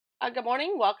Good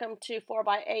morning. Welcome to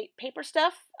 4x8 Paper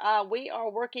Stuff. We are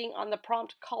working on the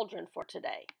prompt cauldron for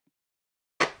today.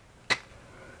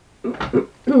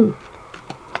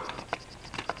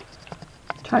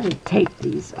 Try to tape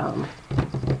these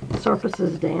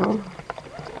surfaces down.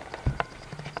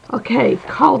 Okay,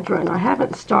 cauldron. I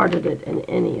haven't started it in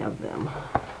any of them.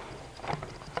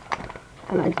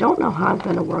 And I don't know how I'm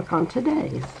going to work on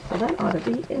today's, so that ought to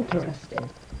be interesting.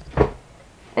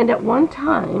 And at one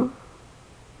time,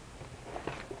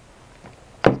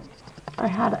 I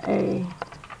had a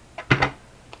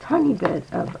tiny bit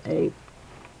of a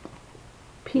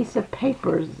piece of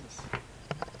paper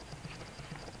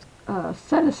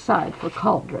set aside for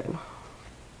cauldron.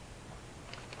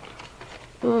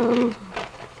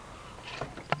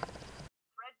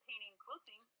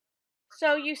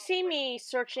 So you see me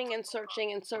searching and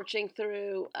searching and searching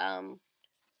through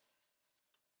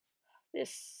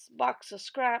this box of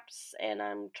scraps, and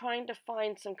I'm trying to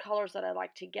find some colors that I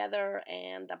like together,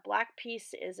 and the black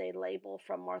piece is a label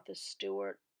from Martha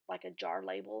Stewart, like a jar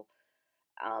label.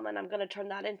 And I'm going to turn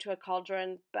that into a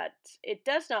cauldron, but it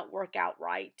does not work out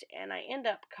right, and I end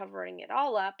up covering it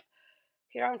all up.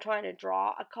 Here I'm trying to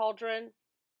draw a cauldron.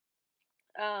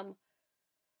 I've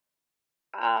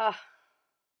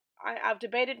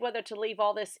debated whether to leave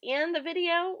all this in the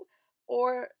video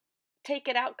or take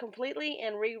it out completely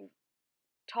and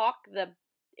re-talk the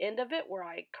end of it where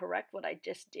I correct what I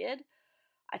just did.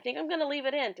 I think I'm going to leave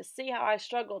it in to see how I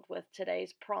struggled with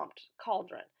today's prompt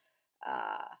cauldron.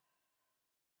 I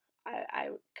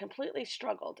completely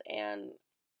struggled, and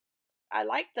I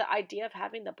liked the idea of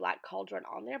having the black cauldron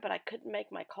on there, but I couldn't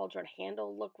make my cauldron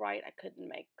handle look right. I couldn't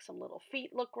make some little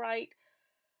feet look right.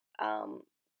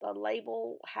 The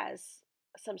label has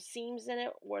some seams in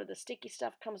it where the sticky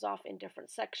stuff comes off in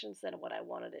different sections than what I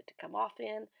wanted it to come off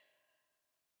in.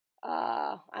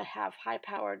 I have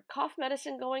high-powered cough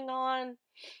medicine going on.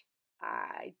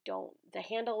 The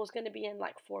handle was going to be in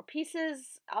like 4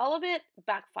 pieces. All of it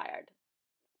backfired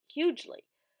hugely.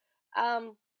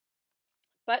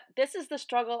 But this is the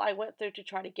struggle I went through to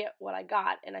try to get what I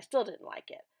got, and I still didn't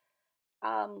like it.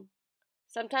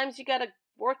 Sometimes you got to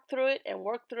work through it and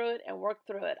work through it and work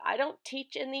through it. I don't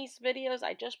teach in these videos.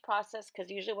 I just process because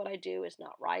usually what I do is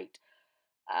not right.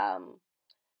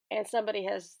 And somebody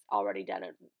has already done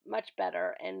it much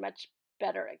better and much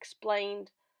better explained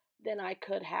than I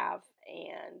could have,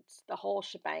 and the whole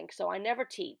shebang. So I never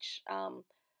teach.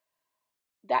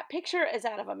 That picture is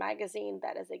out of a magazine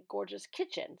that is a gorgeous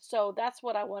kitchen. So that's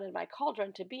what I wanted my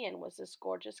cauldron to be in, was this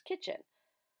gorgeous kitchen.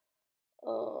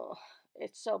 Oh,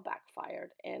 it's so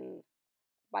backfired, and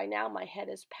by now my head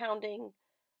is pounding.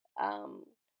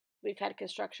 We've had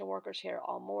construction workers here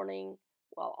all morning,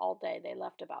 well, all day. They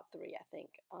left about 3, I think.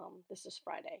 This is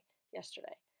Friday,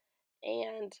 yesterday.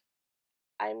 And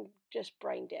I'm just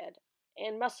brain dead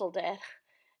and muscle dead.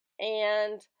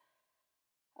 And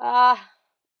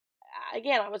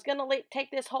again, I was going to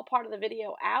take this whole part of the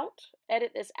video out,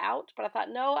 edit this out, but I thought,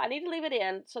 no, I need to leave it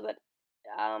in so that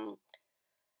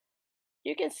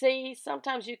you can see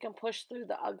sometimes you can push through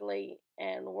the ugly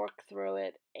and work through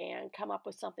it and come up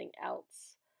with something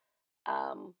else.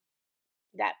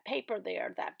 That paper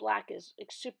there, that black, is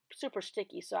super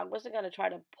sticky, so I wasn't going to try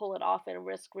to pull it off and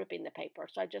risk ripping the paper,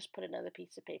 so I just put another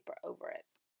piece of paper over it.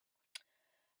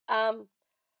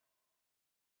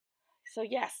 So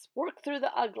yes, work through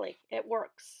the ugly. It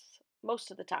works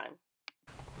most of the time.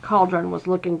 Cauldron was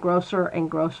looking grosser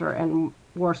and grosser and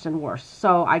worse,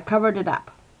 so I covered it up.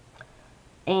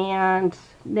 And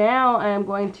now I'm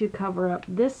going to cover up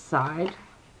this side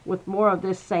with more of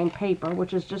this same paper,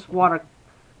 which is just water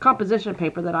composition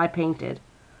paper that I painted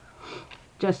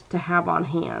just to have on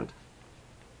hand.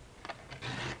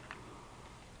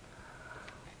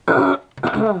 And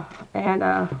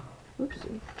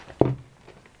oopsie.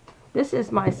 This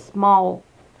is my small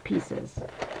pieces.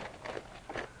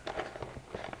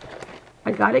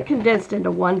 I got it condensed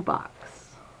into one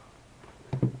box.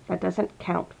 That doesn't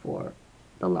count for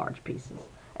the large pieces.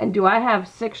 And do I have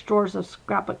 6 drawers of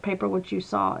scrapbook paper, which you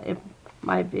saw in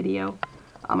my video?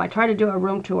 I tried to do a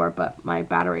room tour, but my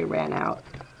battery ran out.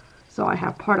 So I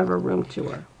have part of a room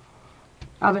tour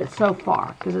of it so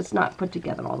far, because it's not put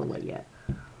together all the way yet.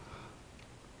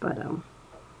 But,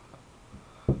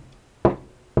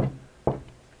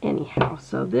 anyhow,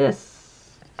 so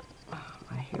this,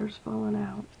 my hair's falling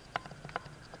out.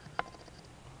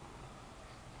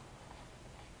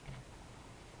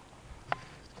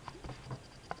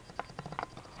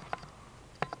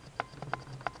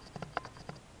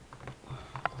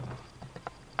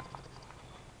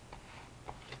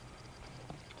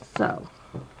 So,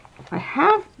 I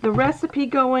have the recipe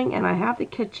going and I have the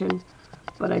kitchen,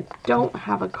 but I don't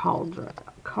have a cauldron.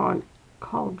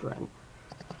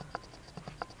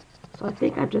 So I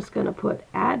think I'm just going to put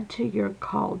add to your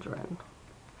cauldron.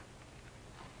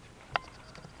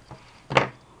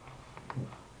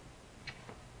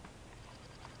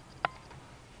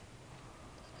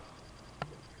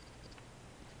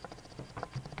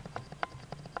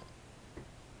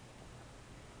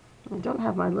 I don't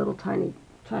have my little tiny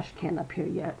trash can up here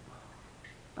yet.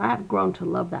 I have grown to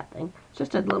love that thing. It's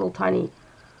just a little tiny,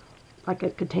 like a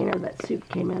container that soup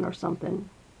came in or something.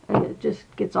 And it just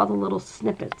gets all the little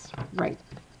snippets right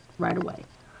away.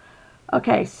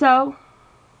 Okay, so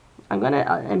I'm going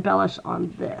to embellish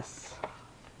on this.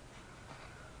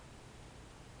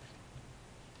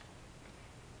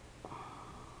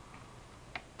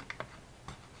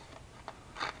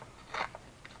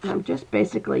 And I'm just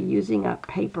basically using up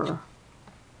paper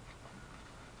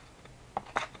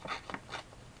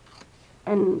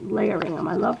and layering them.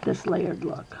 I love this layered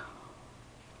look.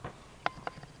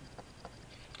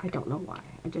 I don't know why,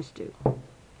 I just do.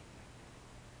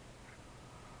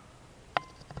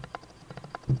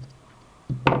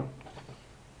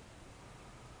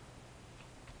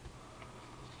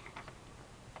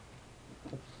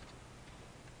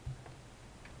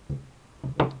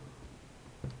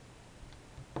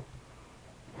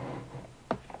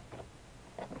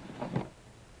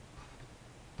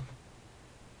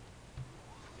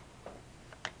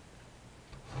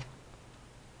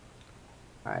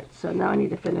 Alright, so now I need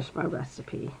to finish my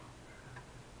recipe.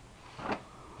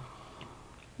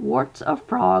 Warts of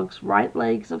frogs, right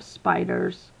legs of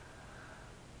spiders,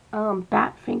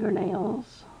 bat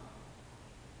fingernails,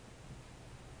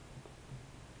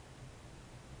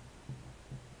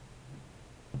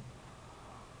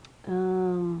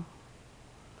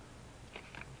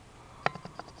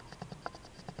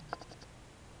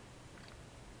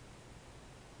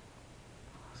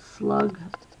 slug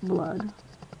blood,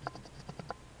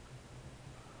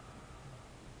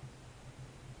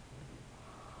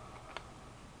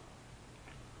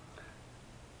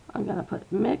 I'm going to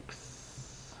put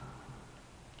mix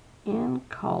in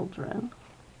cauldron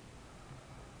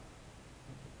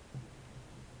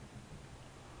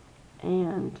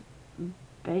and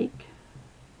bake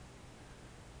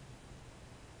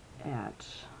at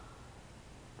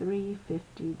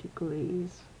 350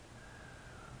 degrees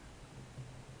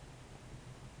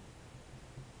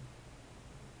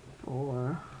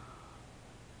for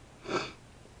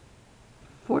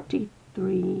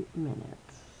 43 minutes.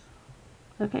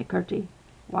 Okay, Kurtie,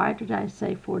 why did I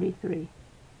say 43?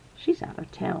 She's out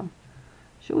of town.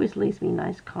 She always leaves me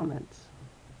nice comments.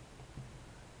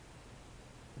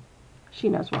 She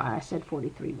knows why I said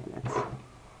 43 minutes.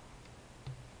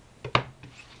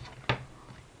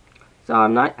 So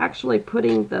I'm not actually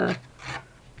putting the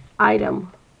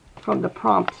item from the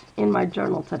prompt in my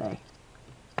journal today.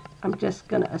 I'm just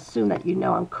going to assume that you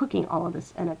know I'm cooking all of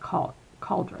this in a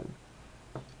cauldron.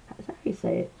 Is that how you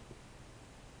say it?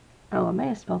 Oh, I may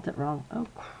have spelt it wrong. Oh,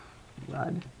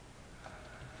 crud.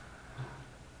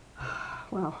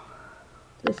 Well,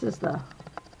 this is the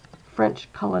French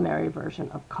culinary version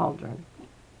of cauldron.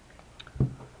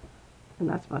 And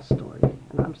that's my story,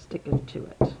 and I'm sticking to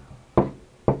it.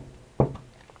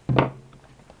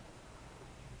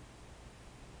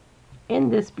 In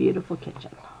this beautiful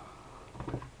kitchen.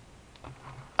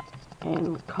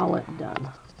 And call it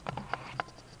done.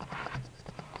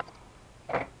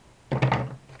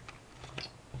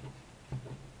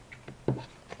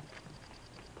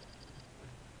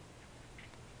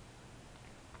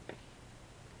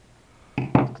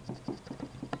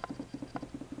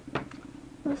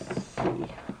 Let's see.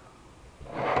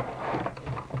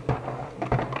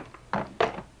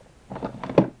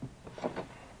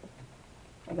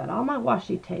 I got all my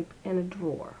washi tape in a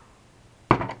drawer,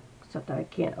 except that I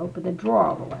can't open the drawer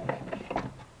all the way.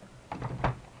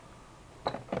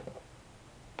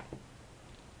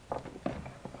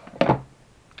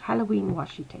 Halloween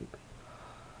washi tape.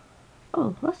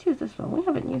 Oh, let's use this one. We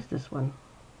haven't used this one.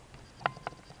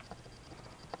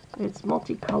 It's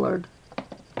multicolored.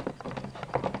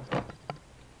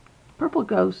 Purple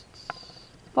ghosts,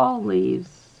 fall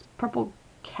leaves, purple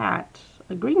cat,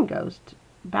 a green ghost,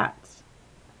 bats.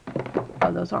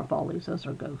 Oh, those aren't fall leaves, those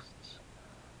are ghosts.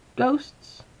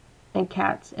 Ghosts and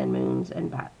cats and moons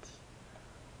and bats.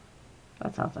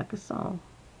 That sounds like a song.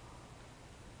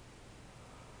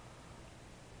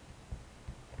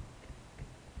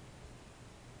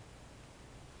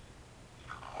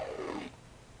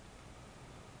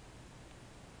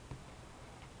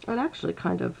 It actually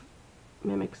kind of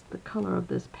mimics the color of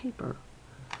this paper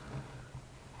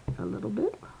a little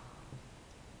bit.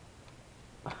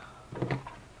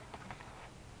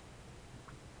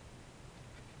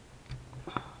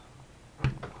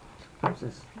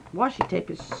 this washi tape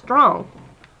is strong.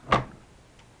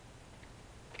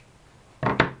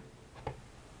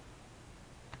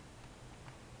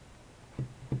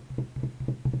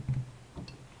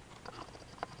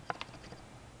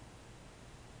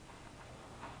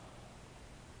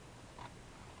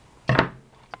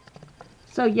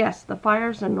 So yes, the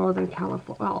fires in Northern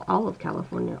California, well, all of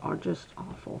California, are just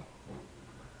awful.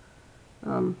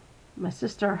 My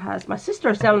sister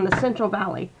is down in the Central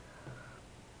Valley.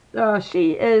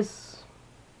 She is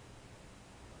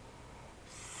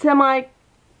semi-parallel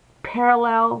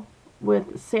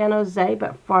with San Jose,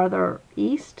 but farther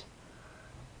east.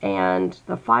 And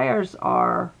the fires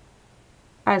are,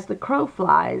 as the crow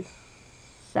flies,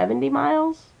 70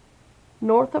 miles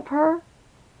northwest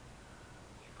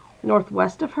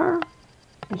of her.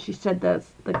 And she said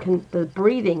the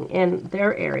breathing in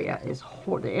their area is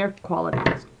the air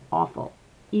quality is awful,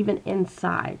 even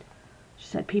inside. She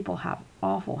said people have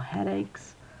awful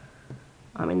headaches.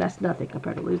 I mean, that's nothing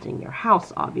compared to losing your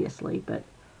house, obviously,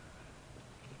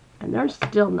 and they're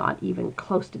still not even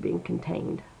close to being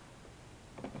contained.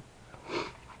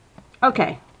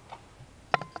 Okay.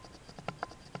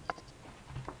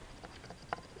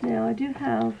 Now I do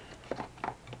have,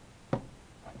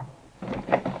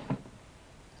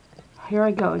 here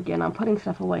I go again. I'm putting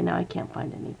stuff away now. I can't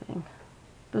find anything.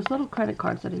 Those little credit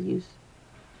cards that I use.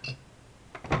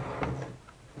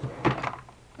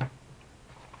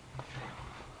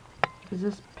 Because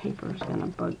this paper is going to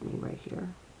bug me right here.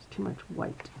 It's too much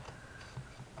white.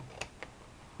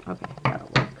 Okay, that'll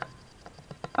work.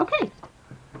 Okay.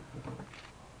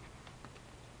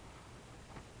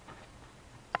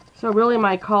 So really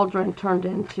my cauldron turned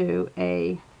into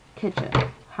a kitchen,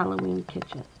 Halloween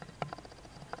kitchen.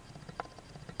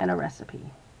 And a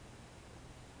recipe.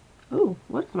 Ooh,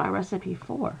 what is my recipe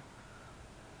for?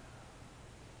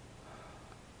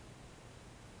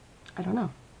 I don't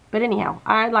know. But anyhow,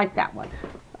 I like that one.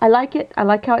 I like it. I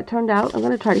like how it turned out. I'm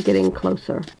going to try to get in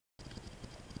closer.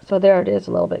 So there it is,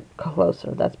 a little bit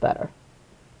closer. That's better.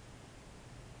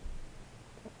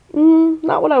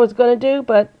 Not what I was going to do,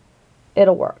 but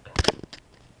it'll work.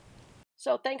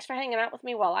 So thanks for hanging out with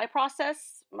me while I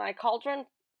process my cauldron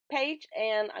page,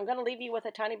 and I'm going to leave you with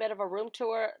a tiny bit of a room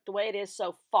tour the way it is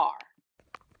so far.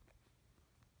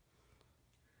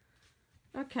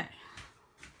 Okay.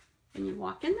 When you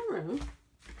walk in the room,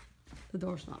 the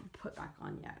door's not put back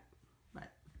on yet,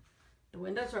 but the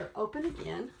windows are open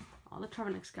again. All the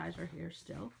Trovnix guys are here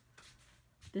still.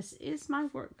 This is my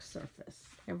work surface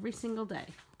every single day.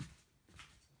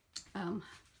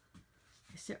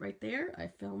 I sit right there. I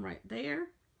film right there.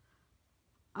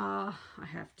 I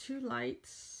have 2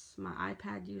 lights. My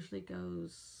iPad usually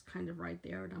goes kind of right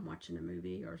there when I'm watching a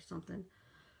movie or something.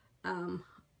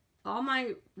 All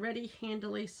my ready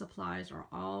handily supplies are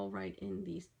all right in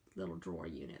these little drawer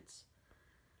units.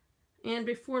 And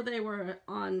before they were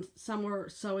on, some were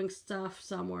sewing stuff,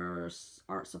 some were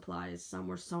art supplies, some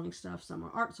were sewing stuff, some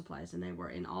were art supplies, and they were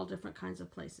in all different kinds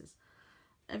of places.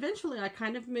 Eventually, I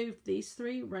kind of moved these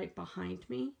 3 right behind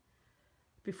me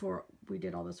before we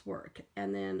did all this work.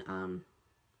 And then,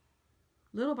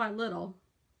 little by little,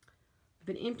 I've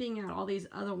been emptying out all these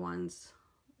other ones,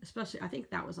 especially, I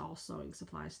think that was all sewing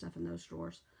supply stuff in those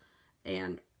drawers,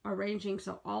 and arranging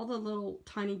so all the little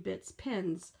tiny bits,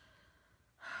 pens,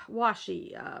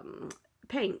 washi,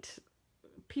 paint,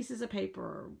 pieces of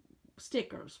paper,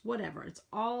 stickers, whatever. It's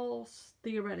all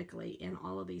theoretically in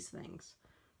all of these things.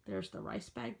 There's the rice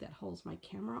bag that holds my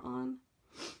camera on.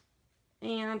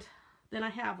 And then I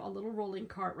have a little rolling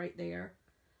cart right there.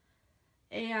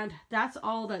 And that's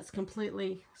all that's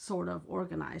completely sort of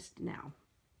organized now.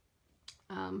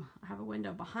 I have a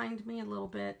window behind me a little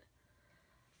bit.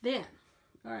 Then,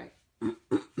 all right,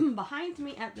 behind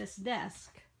me at this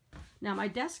desk. Now, my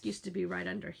desk used to be right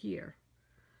under here.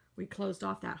 We closed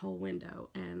off that whole window,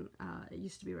 and it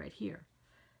used to be right here.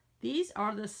 These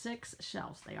are the 6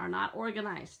 shelves. They are not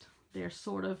organized. They're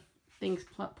sort of things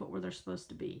put where they're supposed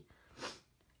to be.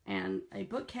 And a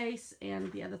bookcase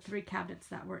and the other 3 cabinets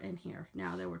that were in here.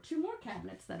 Now, there were 2 more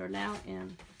cabinets that are now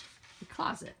in the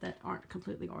closet that aren't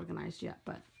completely organized yet,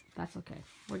 but that's okay.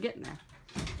 We're getting there.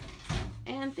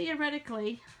 And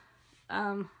theoretically,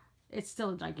 it's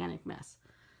still a gigantic mess.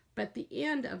 But the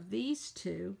end of these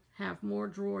 2 have more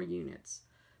drawer units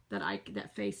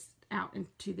that face out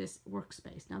into this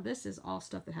workspace. Now, this is all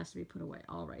stuff that has to be put away,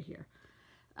 all right here.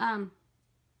 And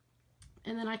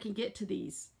then I can get to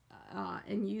these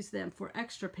and use them for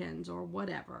extra pens or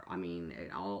whatever. I mean,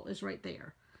 it all is right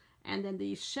there. And then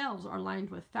these shelves are lined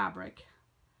with fabric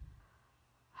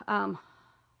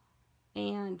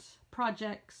and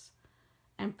projects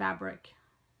and fabric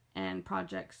and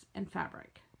projects and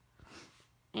fabric.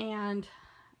 And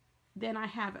then I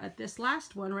have this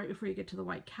last one right before you get to the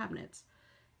white cabinets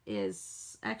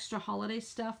is extra holiday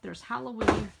stuff. There's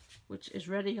Halloween, which is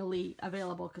readily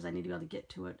available because I need to be able to get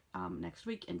to it next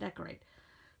week and decorate.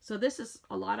 So this is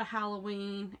a lot of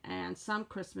Halloween and some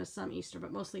Christmas, some Easter,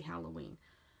 but mostly Halloween.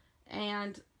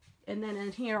 And then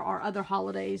in here are other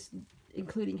holidays,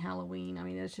 including Halloween. I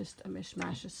mean, it's just a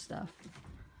mishmash of stuff.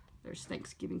 There's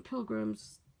Thanksgiving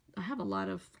pilgrims. I have a lot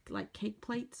of like cake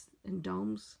plates and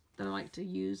domes that I like to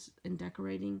use in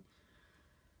decorating.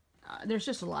 There's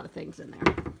just a lot of things in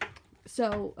there.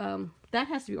 So that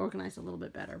has to be organized a little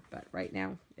bit better, but right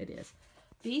now it is.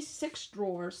 These 6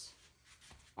 drawers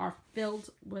are filled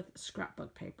with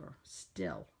scrapbook paper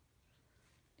still.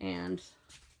 And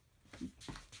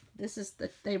this is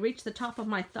they reach the top of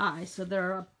my thigh, so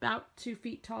they're about 2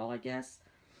 feet tall, I guess.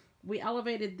 We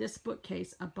elevated this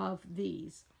bookcase above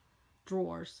these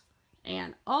drawers,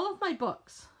 and all of my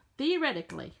books,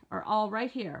 theoretically, are all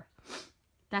right here.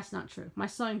 That's not true. My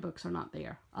sewing books are not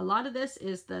there. A lot of this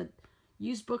is the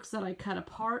used books that I cut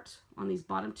apart on these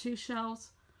bottom 2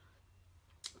 shelves.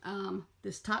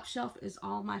 This top shelf is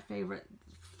all my favorite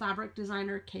fabric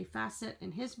designer K. Fassett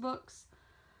and his books.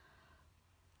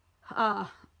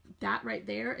 That right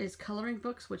there is coloring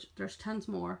books, which there's tons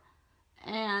more.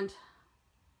 And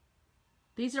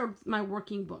these are my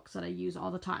working books that I use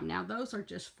all the time. Now, those are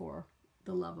just for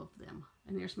the love of them.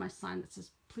 And there's my sign that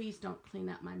says, please don't clean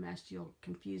up my mess. You'll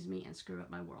confuse me and screw up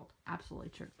my world. Absolutely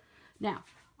true. Now,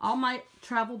 all my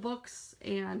travel books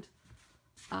and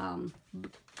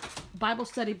Bible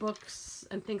study books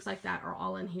and things like that are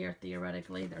all in here,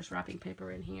 theoretically. There's wrapping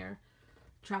paper in here.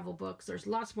 Travel books. There's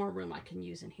lots more room I can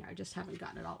use in here. I just haven't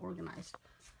gotten it all organized.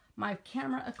 My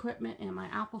camera equipment and my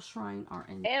apple shrine are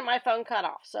in. And my phone cut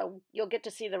off, so you'll get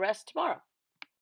to see the rest tomorrow.